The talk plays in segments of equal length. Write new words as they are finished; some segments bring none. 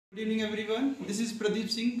Good evening everyone. This is Pradeep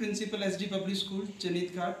Singh, Principal SD Public School,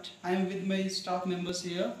 Janedghat. I am with my staff members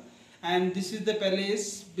here, and this is the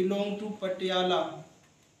palace belong to Patiala,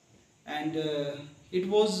 and it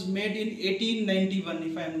was made in 1891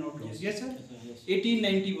 if I am not wrong. Yes sir? Yes.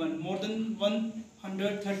 1891. More than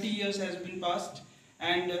 130 years has been passed,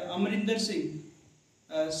 and Amrinder Singh,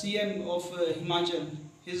 CM of Himachal,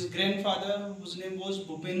 his grandfather whose name was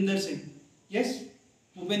Bhupender Singh. Yes?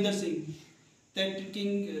 Bhupender Singh. That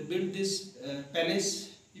king built this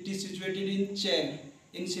palace. It is situated in Chail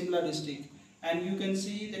in Shimla district, and you can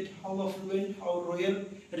see that how affluent, how royal,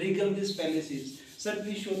 regal this palace is. Sir,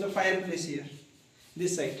 please show the fireplace here,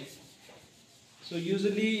 this side. So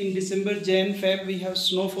usually in December, Jan, Feb we have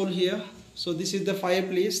snowfall here. So this is the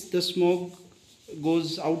fireplace. The smoke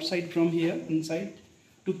goes outside from here inside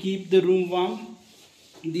to keep the room warm.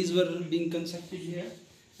 These were being constructed here,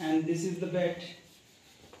 and this is the bed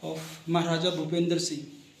of Maharaja Bhupender Singh.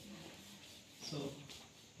 So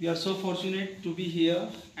we are so fortunate to be here,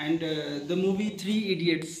 and the movie Three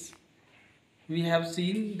Idiots we have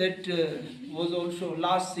seen that was also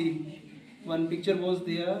last scene. One picture was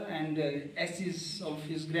there, and ashes of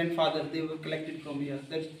his grandfather they were collected from here.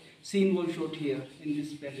 That scene was shot here in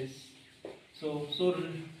this palace. So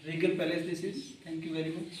regal palace this is. Thank you very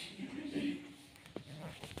much.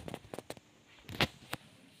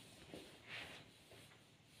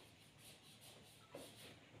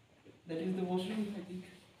 That is the washroom, I think.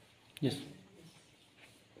 Yes.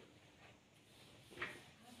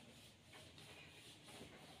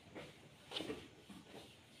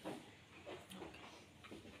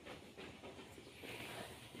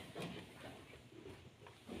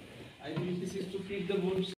 I think this is to feed the wolves.